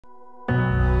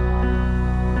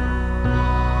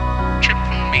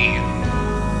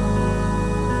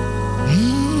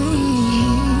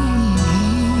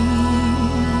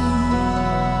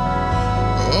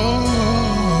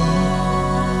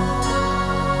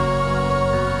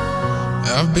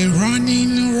I've been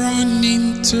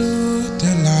running to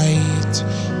the light.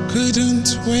 Couldn't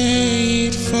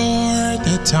wait for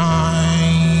the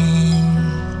time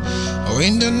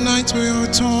when the night will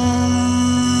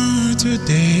turn to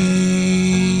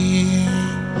day.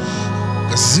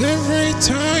 'Cause every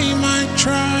time I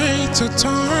try to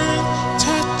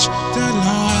touch the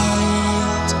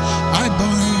light, I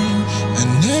burn,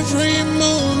 and every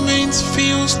moment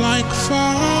feels like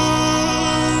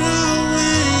far away.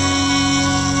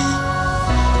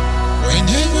 When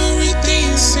everything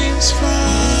seems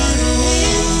far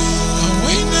away, and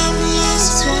when I'm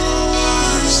lost for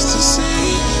words to say,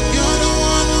 you're the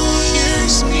one who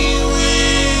hears me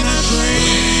when I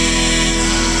pray.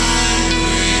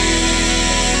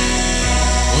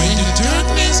 When the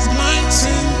darkness blinds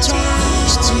and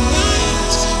turns to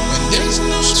night, when there's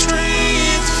no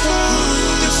strength for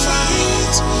the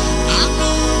fight, I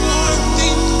know one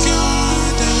thing, you're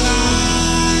the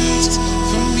light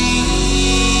for me.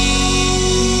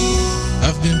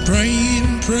 I've been praying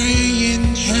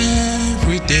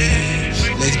every day.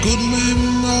 Let good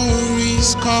memories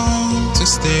come to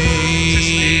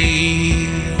stay.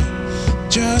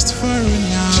 Just for a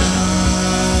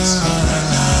night.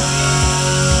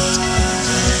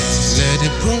 Let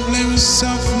the problems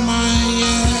of my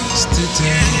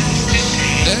yesterday,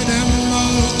 let them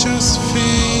all just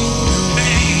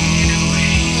fade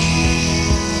away.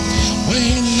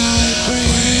 When I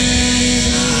pray,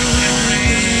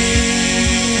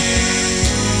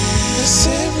 'cause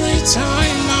every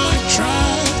time I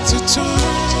try to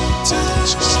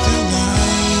touch the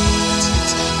light,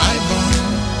 I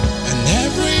burn, and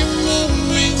every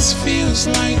moment feels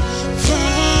like